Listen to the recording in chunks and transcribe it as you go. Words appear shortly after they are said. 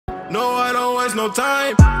No, I don't waste no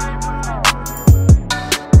time.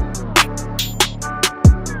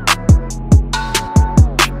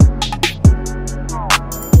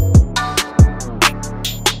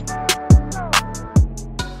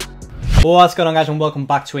 What's going on, guys, and welcome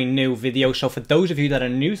back to a new video. So for those of you that are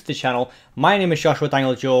new to the channel, my name is Joshua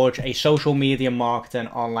Daniel George, a social media marketing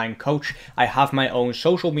online coach. I have my own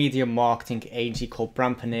social media marketing agency called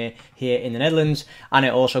Brandpreneur here in the Netherlands, and I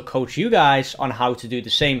also coach you guys on how to do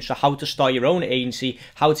the same. So how to start your own agency,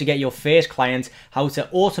 how to get your first client, how to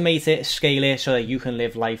automate it, scale it so that you can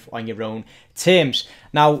live life on your own terms.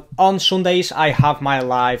 Now on Sundays I have my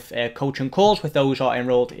live coaching calls with those who are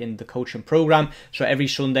enrolled in the coaching program. So every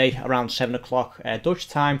Sunday around 7 o'clock Dutch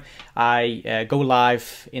time, I go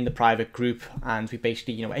live in the private group, and we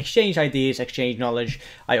basically exchange ideas, exchange knowledge.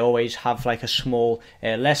 I always have like a small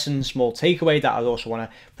lesson, small takeaway that I also want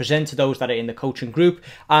to present to those that are in the coaching group.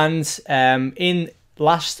 And in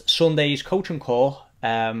last Sunday's coaching call,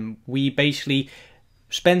 we basically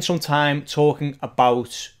spent some time talking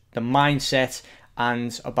about the mindset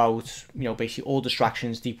and about basically all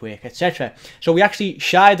distractions, deep work, etc. So we actually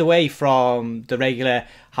shied away from the regular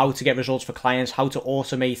how to get results for clients, how to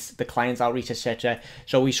automate the client outreach, etc.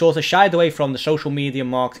 So we sort of shied away from the social media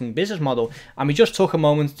marketing business model, and we just took a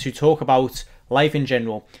moment to talk about life in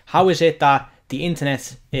general. How is it that the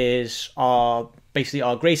internet is basically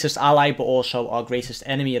our greatest ally, but also our greatest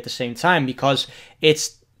enemy at the same time? Because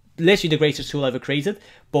it's literally the greatest tool ever created,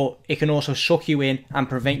 but it can also suck you in and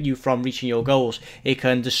prevent you from reaching your goals. It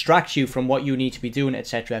can distract you from what you need to be doing,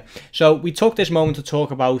 etc. So we took this moment to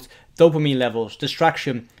talk about dopamine levels,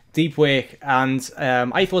 distraction, deep work, and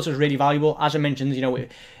I thought it was really valuable. As I mentioned,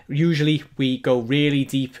 usually we go really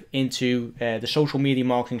deep into the social media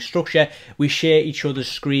marketing structure. We share each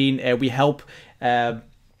other's screen. We help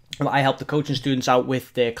I help the coaching students out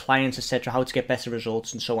with their clients, etc., how to get better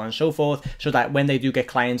results and so on and so forth, so that when they do get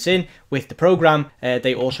clients in with the program,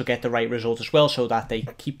 they also get the right result as well, so that they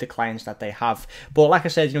keep the clients that they have. But like I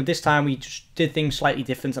said, this time we just did things slightly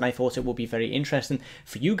different, and I thought it would be very interesting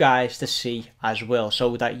for you guys to see as well,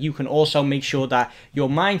 so that you can also make sure that your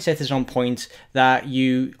mindset is on point, that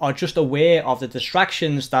you are just aware of the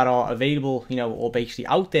distractions that are available, or basically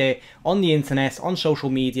out there on the internet, on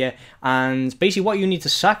social media, and basically what you need to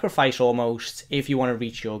sacrifice almost if you want to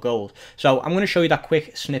reach your goals. So I'm going to show you that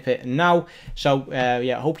quick snippet now. So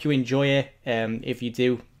yeah, I hope you enjoy it. If you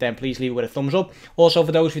do, then please leave it with a thumbs up. Also,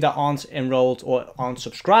 for those of you that aren't enrolled or aren't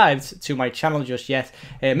subscribed to my channel just yet,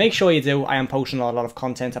 make sure you do. I am posting a lot of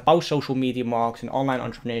content about social media marketing, online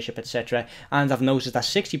entrepreneurship, etc. And I've noticed that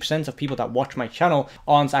 60% of people that watch my channel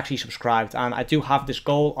aren't actually subscribed, and I do have this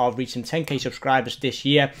goal of reaching 10k subscribers this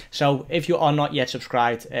year. So if you are not yet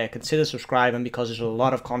subscribed, consider subscribing, because there's a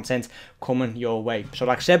lot of content coming your way. So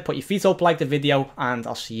like I said, put your feet up, like the video, and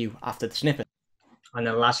I'll see you after the snippet. And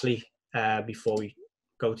then lastly, before we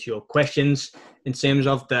go to your questions, in terms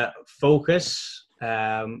of the focus,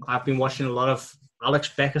 I've been watching a lot of Alex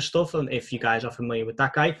Becker stuff, and if you guys are familiar with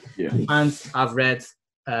that guy, yeah. And I've read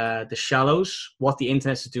The Shallows, What the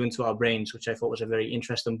Internet is Doing to Our Brains, which I thought was a very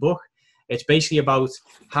interesting book. It's basically about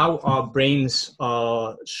how our brains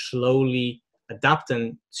are slowly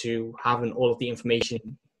adapting to having all of the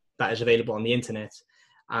information that is available on the internet.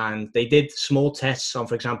 And they did small tests on,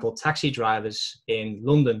 for example, taxi drivers in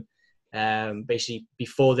London, basically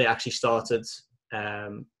before they actually started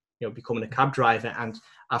becoming a cab driver, and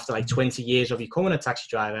after like 20 years of becoming a taxi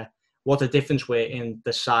driver, what the difference were in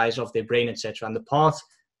the size of their brain, etc. And the part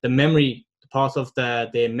of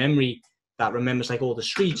their memory that remembers like all the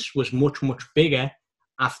streets was much bigger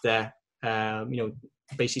after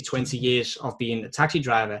basically 20 years of being a taxi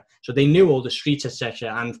driver. So they knew all the streets,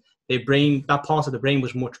 etc. And their brain, that part of the brain,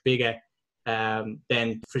 was much bigger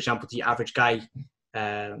than, for example, the average guy,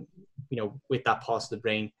 with that part of the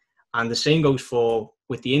brain. And the same goes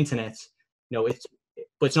with the internet. But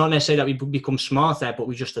it's not necessarily that we become smarter, but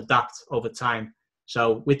we just adapt over time.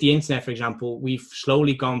 So with the internet, for example, we've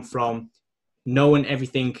slowly gone from knowing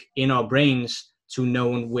everything in our brains to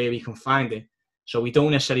knowing where we can find it. So we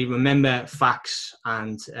don't necessarily remember facts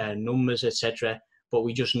and numbers, etc., but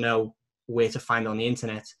we just know where to find it on the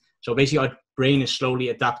internet. So basically our brain is slowly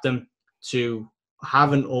adapting to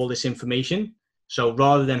having all this information. So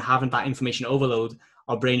rather than having that information overload,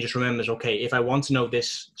 our brain just remembers, okay, if I want to know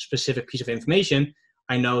this specific piece of information,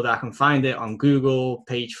 I know that I can find it on Google,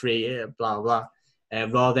 page 3, blah, blah,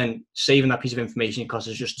 rather than saving that piece of information because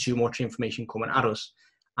there's just too much information coming at us.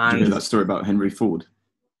 And do you know that story about Henry Ford?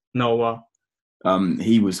 No.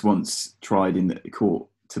 He was once tried in the court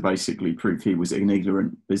to basically prove he was an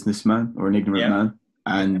ignorant businessman or an ignorant man.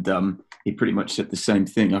 And he pretty much said the same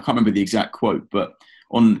thing. I can't remember the exact quote, but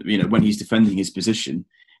on, when he's defending his position,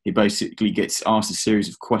 he basically gets asked a series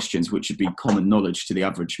of questions which would be common knowledge to the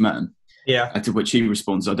average man. Yeah. To which he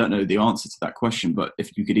responds, I don't know the answer to that question, but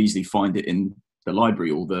if you could easily find it in the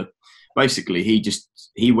library basically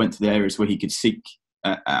he went to the areas where he could seek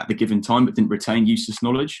at the given time, but didn't retain useless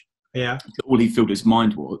knowledge. Yeah. All he filled his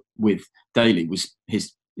mind with daily was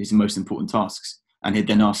his most important tasks. And he'd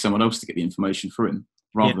then ask someone else to get the information for him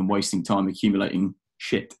rather than wasting time accumulating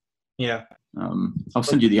shit. Yeah. I'll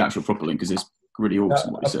send you the actual proper link because it's really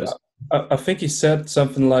awesome what he says. I think he said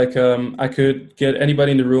something like, I could get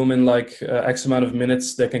anybody in the room in like X amount of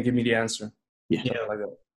minutes that can give me the answer. Yeah. Like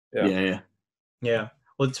that. Yeah.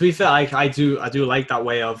 Well, to be fair, I do like that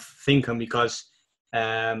way of thinking because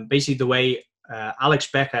basically the way Alex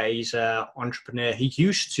Becker, he's an entrepreneur. He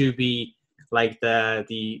used to be like the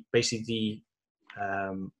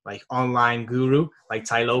like online guru, like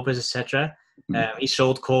Tai Lopez, etc. He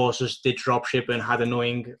sold courses, did drop shipping, had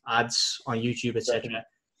annoying ads on YouTube, etc.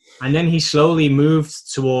 And then he slowly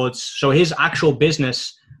moved towards, so his actual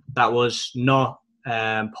business that was not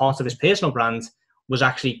part of his personal brand was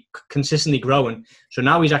actually consistently growing. So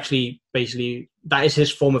now he's actually basically, that is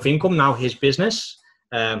his form of income now, his business,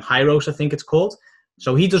 Hyros, I think it's called.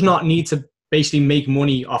 So he does not need to basically make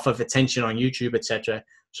money off of attention on YouTube, etc.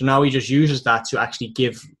 So now he just uses that to actually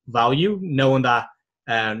give value, knowing that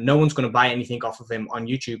no one's going to buy anything off of him on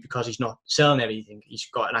YouTube because he's not selling everything. He's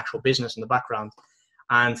got an actual business in the background.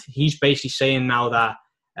 And he's basically saying now that,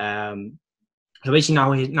 so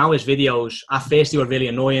basically now his videos, at first they were really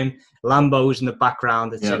annoying, Lambos in the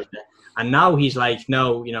background, etc. Yeah. And now he's like,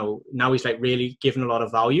 no, now he's like really giving a lot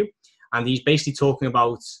of value. And he's basically talking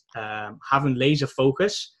about having laser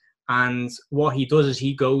focus. And what he does is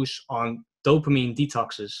he goes on dopamine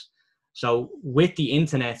detoxes. So with the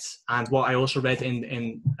internet, and what I also read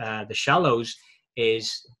in The Shallows,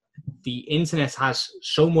 is the internet has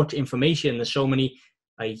so much information. There's so many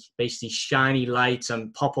like basically shiny lights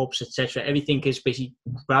and pop-ups, etc. Everything is basically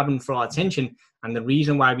grabbing for our attention. And the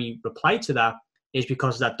reason why we reply to that is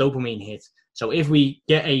because of that dopamine hit. So if we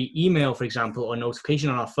get a email, for example, or notification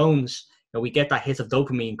on our phones, we get that hit of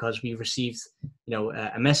dopamine because we received,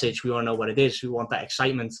 a message. We want to know what it is. We want that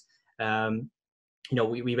excitement.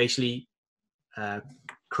 We basically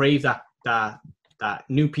crave that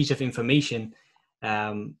new piece of information,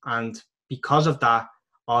 and because of that,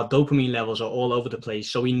 our dopamine levels are all over the place.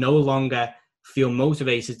 So we no longer feel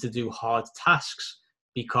motivated to do hard tasks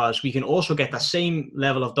because we can also get that same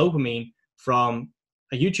level of dopamine from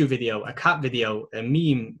a YouTube video, a cat video, a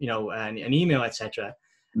meme, an email, etc.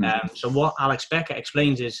 So what Alex Becker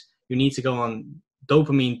explains is you need to go on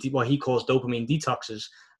dopamine, what he calls dopamine detoxes.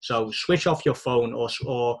 So switch off your phone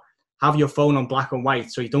or have your phone on black and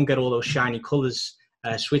white so you don't get all those shiny colors.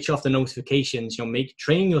 Switch off the notifications.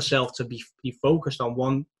 Train yourself to be focused on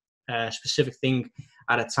one specific thing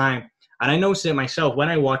at a time. And I noticed it myself when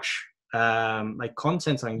I watch like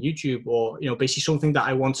content on YouTube or basically something that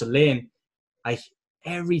I want to learn.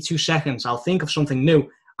 Every 2 seconds I'll think of something new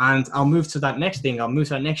and I'll move to that next thing. I'll move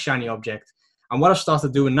to that next shiny object. And what I've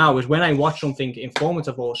started doing now is when I watch something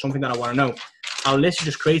informative or something that I want to know, I'll literally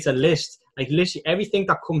just create a list, like literally everything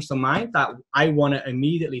that comes to mind that I want to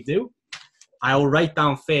immediately do. I'll write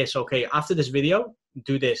down first, okay, after this video,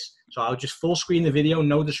 do this. So I'll just full screen the video,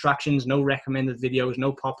 no distractions, no recommended videos,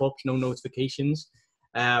 no pop-ups, no notifications.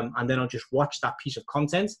 And then I'll just watch that piece of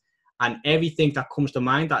content and everything that comes to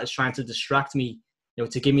mind that is trying to distract me,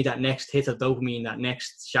 to give me that next hit of dopamine, that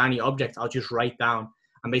next shiny object, I'll just write down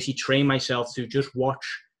and basically train myself to just watch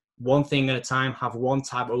one thing at a time, have one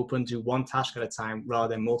tab open, do one task at a time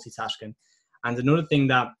rather than multitasking. And another thing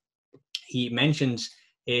that he mentions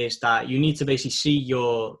is that you need to basically see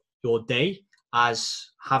your day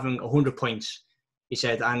as having 100 points, he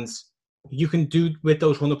said, and you can do with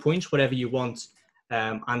those 100 points whatever you want.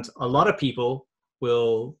 And a lot of people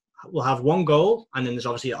will have one goal, and then there's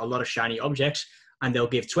obviously a lot of shiny objects, and they'll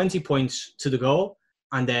give 20 points to the goal,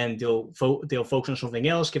 and then they'll focus on something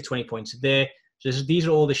else, give 20 points there. So these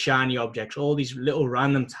are all the shiny objects, all these little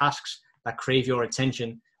random tasks that crave your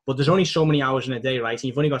attention. But there's only so many hours in a day, right? And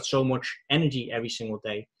you've only got so much energy every single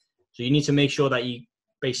day. So you need to make sure that you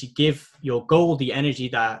basically give your goal the energy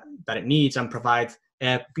that it needs and provide,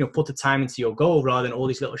 put the time into your goal rather than all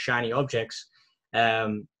these little shiny objects.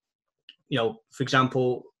 For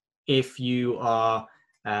example, if you are,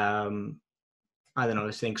 I don't know,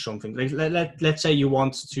 let's think something. Let's say you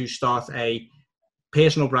want to start a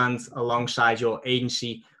personal brand alongside your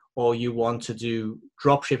agency, or you want to do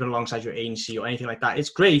drop shipping alongside your agency or anything like that. It's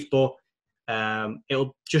great, but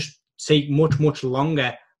it'll just take much, much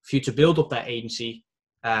longer for you to build up that agency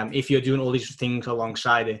if you're doing all these things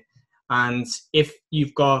alongside it. And if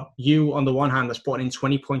you've got you on the one hand that's putting in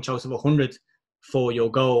 20 points out of 100 for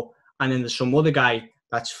your goal, and then there's some other guy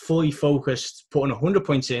that's fully focused, putting 100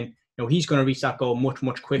 points in, he's going to reach that goal much,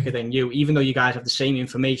 much quicker than you, even though you guys have the same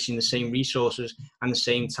information, the same resources, and the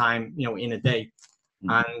same time, in a day.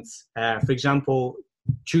 And for example,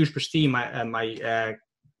 Choose Prestige,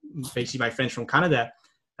 basically my friends from Canada,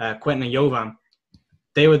 Quentin and Jovan,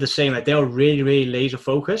 they were the same. Like, they were really, really laser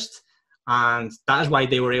focused, and that is why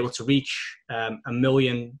they were able to reach $1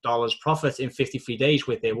 million profit in 53 days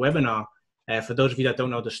with their webinar. For those of you that don't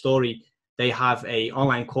know the story, they have a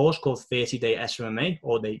online course called 30-Day SMMA,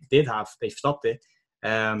 or they did have. They've stopped it,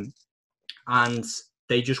 and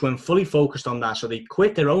they just went fully focused on that. So they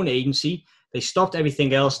quit their own agency. They stopped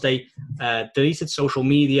everything else. They deleted social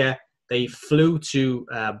media. They flew to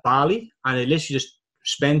Bali, and they literally just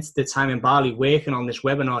spent the time in Bali working on this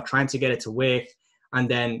webinar, trying to get it to work. And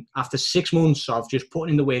then after 6 months of just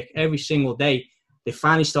putting in the work every single day, they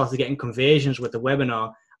finally started getting conversions with the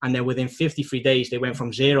webinar. And then within 53 days, they went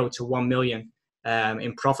from 0 to 1 million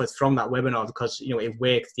in profit from that webinar, because, it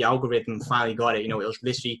worked. The algorithm finally got it. It was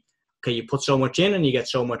literally, okay, you put so much in and you get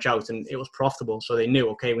so much out, and it was profitable. So they knew,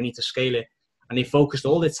 okay, we need to scale it. And they focused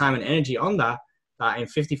all their time and energy on that in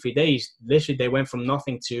 53 days, literally they went from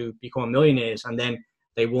nothing to become millionaires. And then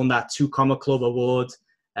they won that 2 Comma Club award.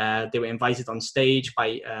 They were invited on stage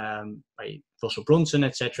by Russell Brunson,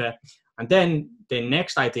 etc. And then their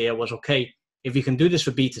next idea was, okay, if you can do this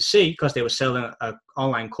for B2C, because they were selling an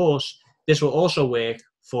online course, this will also work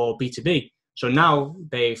for B2B. So now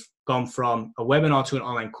they've gone from a webinar to an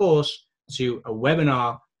online course to a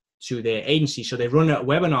webinar to their agency. So they run a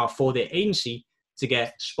webinar for their agency to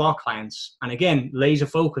get Spark clients. And again, laser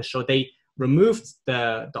focus. So they removed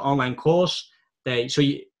the online course.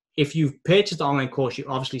 If you've purchased the online course, you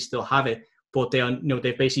obviously still have it, but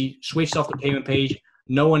they've basically switched off the payment page.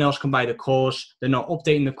 No one else can buy the course. They're not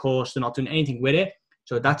updating the course. They're not doing anything with it.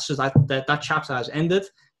 So that's just that chapter has ended.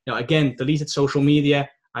 Again, deleted social media,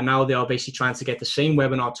 and now they are basically trying to get the same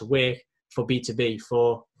webinar to work for B2B,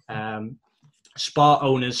 for spa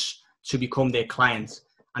owners to become their clients.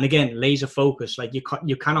 And again, laser focus. Like,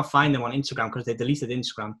 you cannot find them on Instagram because they deleted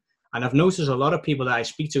Instagram. And I've noticed a lot of people that I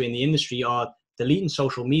speak to in the industry are deleting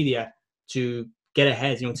social media to get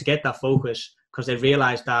ahead, to get that focus, because they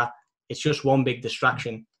realize that it's just one big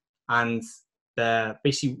distraction. And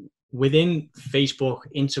basically within Facebook,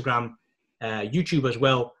 Instagram, YouTube as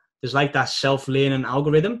well, there's like that self-learning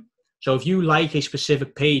algorithm. So if you like a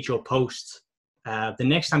specific page or post, the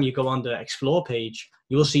next time you go on the explore page,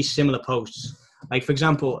 you will see similar posts. Like, for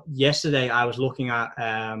example, yesterday I was looking at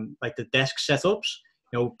like the desk setups,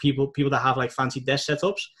 people that have like fancy desk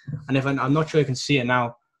setups. And I'm not sure you can see it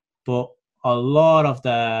now, but a lot of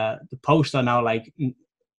the posts are now like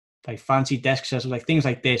fancy desk setups, like things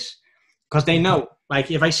like this, because they know, like,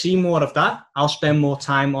 if I see more of that, I'll spend more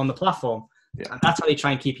time on the platform. Yeah. And that's how they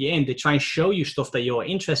try and keep you in. They try and show you stuff that you're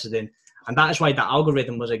interested in. And that is why the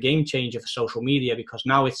algorithm was a game changer for social media, because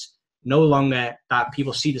now it's no longer that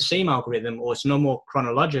people see the same algorithm, or it's no more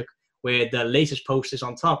chronologic where the latest post is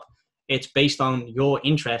on top. It's based on your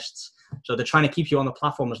interests. So they're trying to keep you on the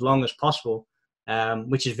platform as long as possible,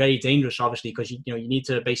 which is very dangerous, obviously, because you need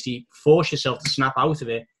to basically force yourself to snap out of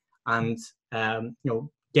it and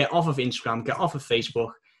get off of Instagram, get off of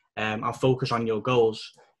Facebook, and focus on your goals,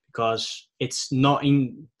 because it's not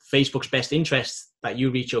in Facebook's best interest that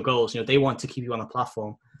you reach your goals. They want to keep you on the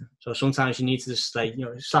platform. So sometimes you need to just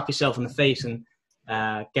slap yourself in the face and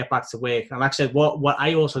get back to work. And like I said, what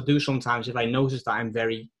I also do sometimes, if I notice that I'm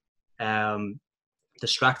very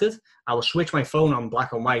distracted, I will switch my phone on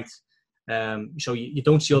black and white. So you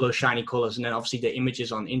don't see all those shiny colors. And then obviously the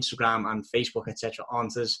images on Instagram and Facebook, etc.,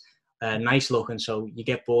 aren't as nice looking. So you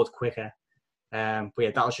get bored quicker. But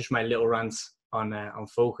yeah, that was just my little rant on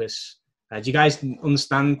focus. Do you guys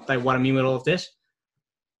understand what I mean with all of this?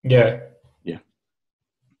 Yeah,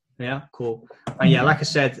 cool. And yeah, like I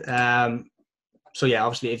said, so yeah,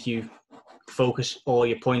 obviously if you focus all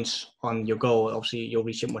your points on your goal, obviously you'll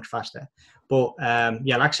reach it much faster. But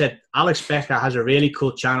yeah, like I said, Alex Becker has a really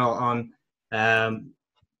cool channel on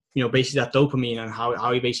basically that dopamine and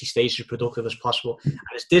how he basically stays as productive as possible. And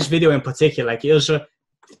it's this video in particular, like, it was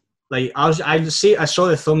I saw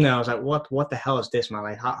the thumbnail, I was like, what the hell is this, man?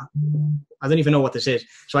 Like, I don't even know what this is.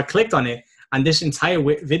 So I clicked on it, and this entire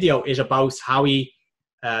video is about how he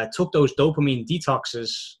took those dopamine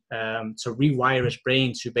detoxes to rewire his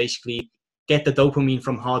brain to basically get the dopamine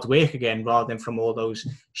from hard work again, rather than from all those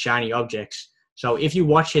shiny objects. So if you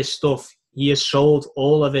watch his stuff, he has sold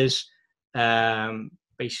all of his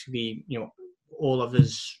basically all of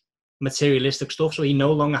his materialistic stuff. So he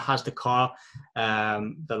no longer has the car,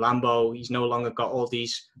 the Lambo. He's no longer got all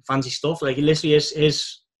these fancy stuff. Like, literally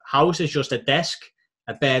his house is just a desk,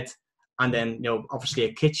 a bed, and then, you know, obviously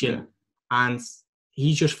a kitchen. Yeah. And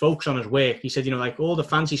he's just focused on his work. He said, you know, like, all the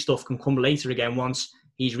fancy stuff can come later again once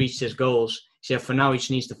he's reached his goals. He said, for now, he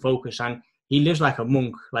just needs to focus. And he lives like a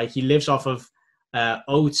monk. Like, he lives off of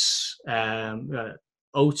oats,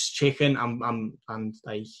 chicken, and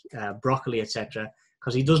like broccoli, etc.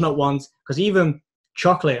 Because he does not want, because even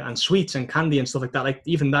chocolate and sweets and candy and stuff like that, like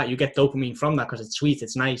even that, you get dopamine from that because it's sweet,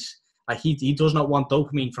 it's nice. Like, he does not want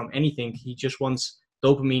dopamine from anything. He just wants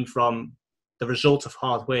dopamine from the result of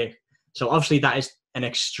hard work. So obviously that is an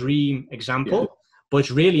extreme example, but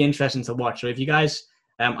it's really interesting to watch. So if you guys,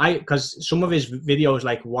 because some of his videos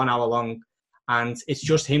like 1 hour long, and it's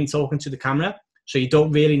just him talking to the camera. So you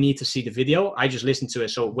don't really need to see the video. I just listen to it.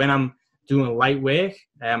 So when I'm doing light work,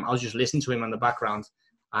 I'll just listen to him on the background.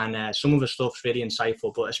 And some of the stuff's really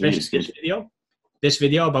insightful, but especially this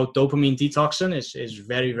video about dopamine detoxing is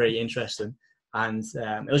very, very interesting. And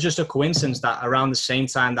it was just a coincidence that around the same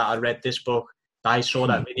time that I read this book, that I saw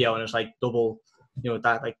that video, and it was like double, you know,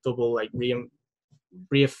 that like double, like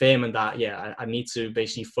reaffirming that, yeah, I need to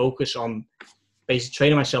basically focus on basically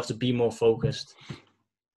training myself to be more focused.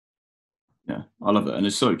 Yeah, I love it. And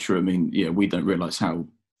it's so true. I mean, yeah, we don't realize how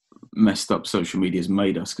messed up social media has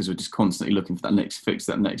made us, because we're just constantly looking for that next fix,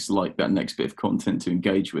 that next like, that next bit of content to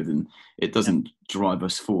engage with, and it doesn't drive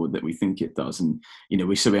us forward that we think it does. And you know,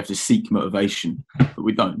 we have to seek motivation, but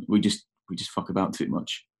we don't. We just fuck about too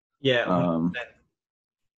much. Yeah,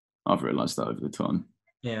 I've realized that over the time.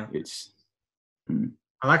 Yeah, it's and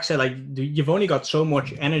like I said, like, you've only got so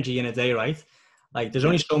much energy in a day, right? Like, there's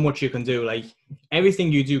only so much you can do. Like,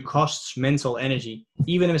 everything you do costs mental energy,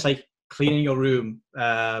 even if it's like cleaning your room,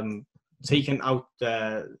 taking out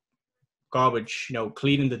the garbage, you know,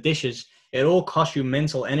 cleaning the dishes. It all costs you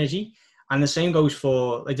mental energy. And the same goes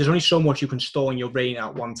for, like, there's only so much you can store in your brain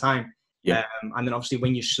at one time. Yeah. And then obviously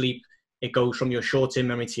when you sleep, it goes from your short-term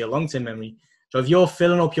memory to your long-term memory. So if you're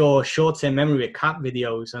filling up your short-term memory with cat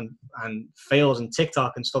videos and fails and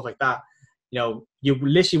TikTok and stuff like that, you know, you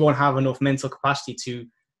literally won't have enough mental capacity to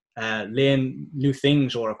learn new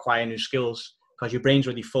things or acquire new skills, because your brain's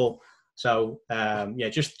already full. So yeah,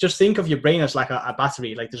 just think of your brain as like a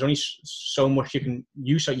battery. Like, there's only so much you can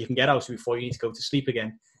use, so you can get out before you need to go to sleep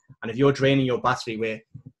again. And if you're draining your battery with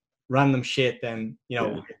random shit, then, you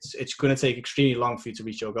know, it's going to take extremely long for you to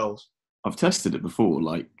reach your goals. I've tested it before,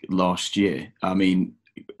 like last year. I mean,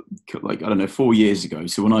 like, I don't know, 4 years ago.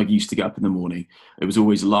 So when I used to get up in the morning, it was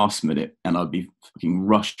always last minute, and I'd be fucking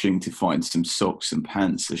rushing to find some socks, some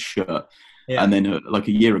pants, a shirt. Yeah. And then like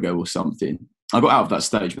a year ago or something, I got out of that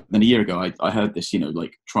stage. But then a year ago, I heard this, you know,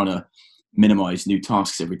 like, trying to minimize new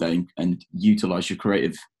tasks every day and utilize your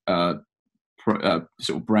creative sort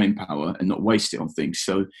of brain power and not waste it on things.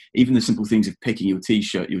 So even the simple things of picking your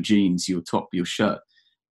t-shirt, your jeans, your top, your shirt,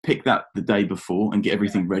 pick that the day before and get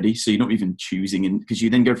everything ready. So you're not even choosing, and because you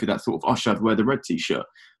then go through that thought of, oh, should I wear the red t-shirt,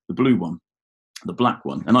 the blue one, the black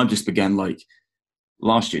one? And I just began, like,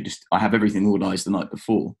 last year, I have everything organized the night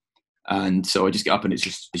before. And so I just get up and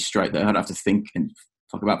it's straight there. I don't have to think and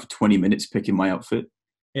fuck about for 20 minutes picking my outfit.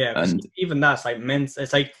 Yeah, and even that's like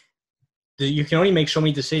it's like you can only make so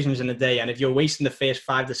many decisions in a day, and if you're wasting the first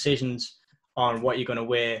 5 decisions on what you're going to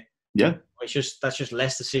wear, that's just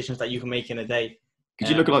less decisions that you can make in a day. Because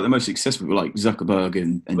you look at like the most successful people, like Zuckerberg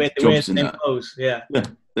and Jobs and that. Clothes, yeah,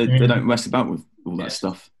 they don't mess about with all that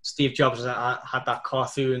stuff. Steve Jobs had that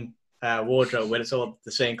cartoon wardrobe where it's all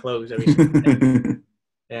the same clothes every single day.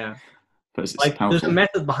 Yeah, like, there's a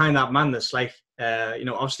method behind that madness. Like, you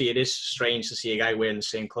know, obviously it is strange to see a guy wearing the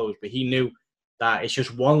same clothes, but he knew that it's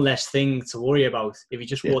just one less thing to worry about. If he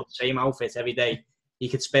just wore the same outfit every day, he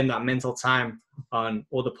could spend that mental time on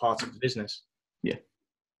other parts of the business. Yeah.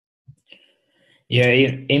 Yeah,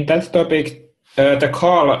 in that topic, the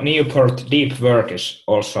Carl Newport Deep Work is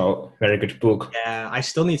also a very good book. Yeah, I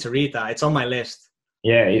still need to read that. It's on my list.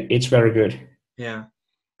 Yeah, it's very good. Yeah.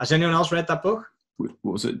 Has anyone else read that book? What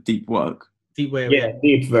was it? Deep Work? Deep Work. Yeah,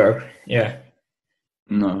 Deep Work. Yeah.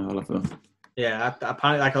 No, I love that. Yeah,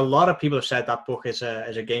 apparently, like, a lot of people have said that book is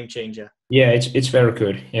a game changer. Yeah, it's very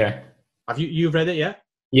good. Yeah. Have you've read it yet?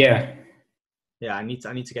 Yeah. Yeah, I need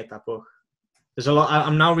to get that book. There's a lot.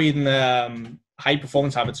 I'm now reading High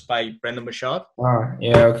Performance Habits by Brendan Burchard. Ah,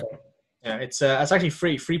 yeah, okay. Yeah, it's actually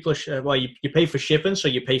free plus. Well, you pay for shipping, so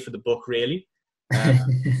you pay for the book, really.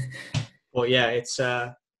 But yeah, it's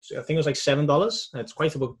I think it was like $7. It's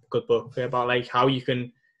quite a good book about like how you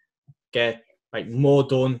can get like more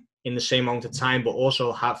done in the same amount of time, but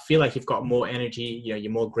also feel like you've got more energy. You know,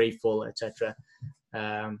 you're more grateful, etc.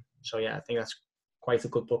 So yeah, I think that's quite a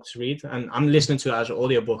good book to read, and I'm listening to it as an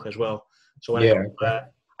audiobook as well. So when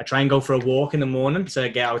I try and go for a walk in the morning to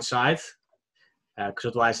get outside, because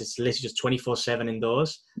otherwise it's literally just 24/7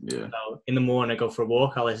 indoors. Yeah. So in the morning I go for a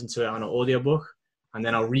walk, I'll listen to it on an audiobook, and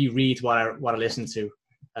then I'll reread what I listened to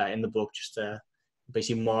in the book, just to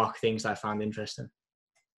basically mark things that I found interesting.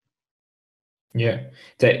 Yeah,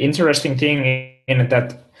 the interesting thing in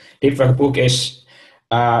that deep work book is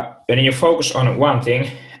when you focus on one thing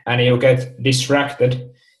and you get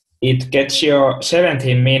distracted, it gets you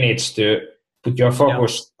 17 minutes to put your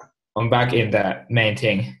focus on back in the main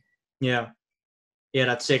thing. Yeah,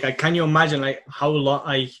 that's sick. Can you imagine like how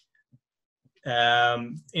long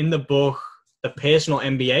in the book, The Personal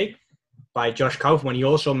MBA by Josh Kaufman, he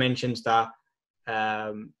also mentions that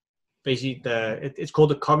basically it's called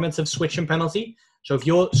the cognitive switching penalty. So if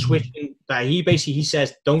you're switching, he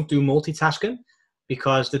says don't do multitasking,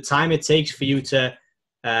 because the time it takes for you to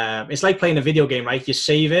it's like playing a video game, right? You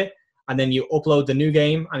save it and then you upload the new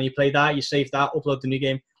game, and you play that, you save that, upload the new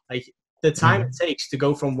game. Like the time it takes to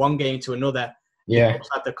go from one game to another, it's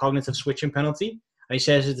like the cognitive switching penalty. And he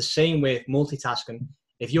says it's the same with multitasking.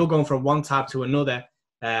 If you're going from one tab to another,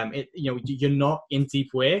 you're not in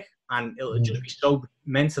deep work, and it'll just be so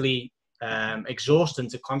mentally exhausting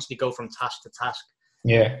to constantly go from task to task.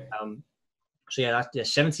 Yeah. So yeah,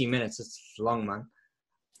 that's 17 minutes. It's long, man.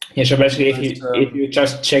 Yeah. So basically, if you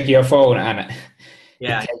just check your phone and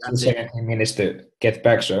it takes 17 minutes to get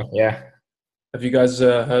back. So yeah. Have you guys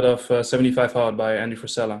heard of 75 Hard by Andy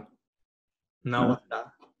Frisella? No, what's that?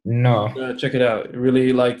 No. Check it out.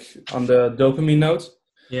 Really, like on the dopamine note.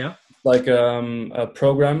 Yeah. Like a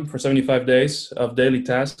program for 75 days of daily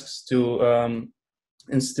tasks to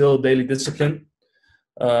instill daily discipline.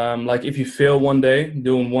 Like if you fail one day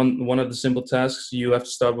doing one of the simple tasks, you have to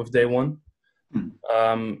start with day one.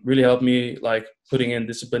 Really helped me like putting in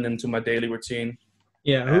discipline into my daily routine.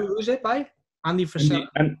 Yeah, who's it by? Andy Frisella?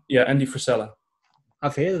 Andy Frisella.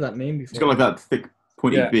 I've heard of that name before. He's got like that thick,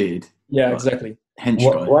 pointy beard. Yeah, like, exactly.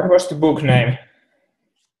 What was the book name?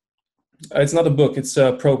 It's not a book, it's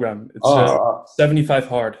a program. It's 75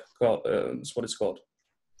 Hard, that's what it's called.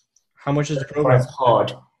 How much is the program?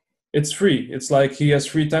 Hard. It's free. It's like he has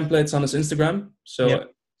free templates on his Instagram, so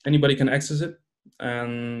anybody can access it,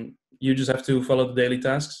 and you just have to follow the daily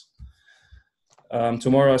tasks.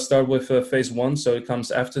 Tomorrow I start with phase 1, so it comes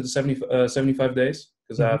after the 75 days,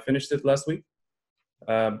 because I finished it last week.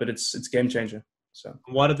 But it's game changer. So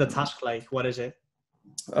what are the tasks like? What is it?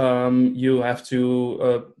 You have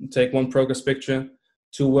to take one progress picture,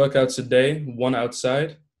 2 workouts a day, 1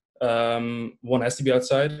 outside. One has to be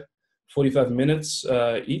outside, 45 minutes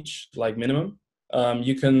each, like minimum.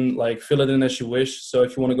 You can like fill it in as you wish. So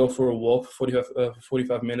if you want to go for a walk for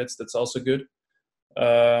 45 minutes, that's also good.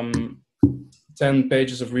 10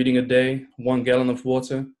 pages of reading a day, 1 gallon of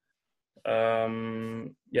water.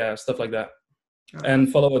 Stuff like that.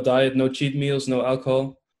 And follow a diet, no cheat meals, no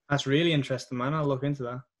alcohol. That's really interesting, man. I'll look into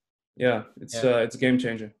that. Yeah, it's a game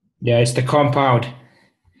changer. Yeah, it's the compound.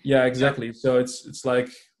 Yeah, exactly. Yeah. So it's like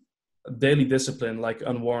a daily discipline, like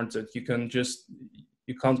unwarranted. You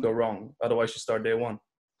can't go wrong. Otherwise, you start day one.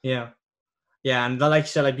 Yeah, and like you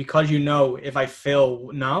said, like because if I fail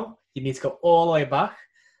now, you need to go all the way back.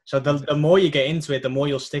 So the more you get into it, the more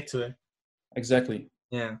you'll stick to it. Exactly.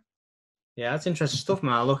 Yeah, that's interesting stuff,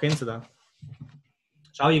 man. I'll look into that.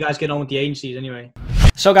 So how you guys get on with the agencies anyway?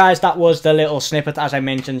 So guys, that was the little snippet. As I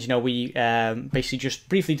mentioned, we basically just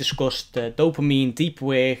briefly discussed the dopamine, deep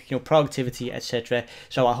work, productivity, etc.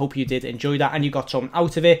 So I hope you did enjoy that and you got something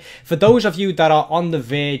out of it. For those of you that are on the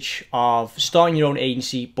verge of starting your own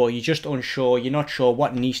agency, but you're just unsure, you're not sure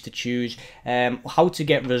what niche to choose, how to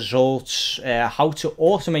get results, how to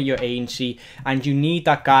automate your agency, and you need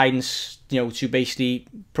that guidance, to basically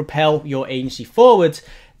propel your agency forward,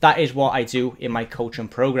 that is what I do in my coaching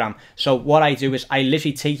program. So what I do is I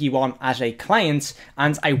literally take you on as a client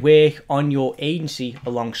and I work on your agency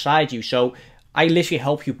alongside you. So I literally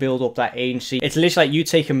help you build up that agency. It's literally like you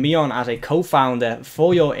taking me on as a co-founder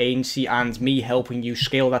for your agency and me helping you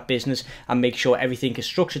scale that business and make sure everything is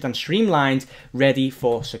structured and streamlined, ready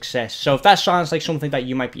for success. So if that sounds like something that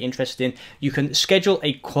you might be interested in, you can schedule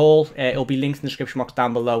a call. It'll be linked in the description box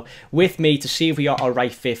down below with me to see if we are a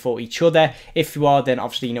right fit for each other. If you are, then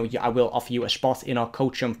obviously, I will offer you a spot in our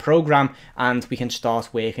coaching program and we can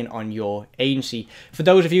start working on your agency. For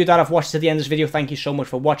those of you that have watched to the end of this video, thank you so much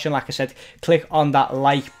for watching. Like I said, click on that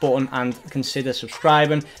like button and consider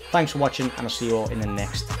subscribing. Thanks for watching and I'll see you all in the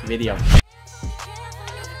next video.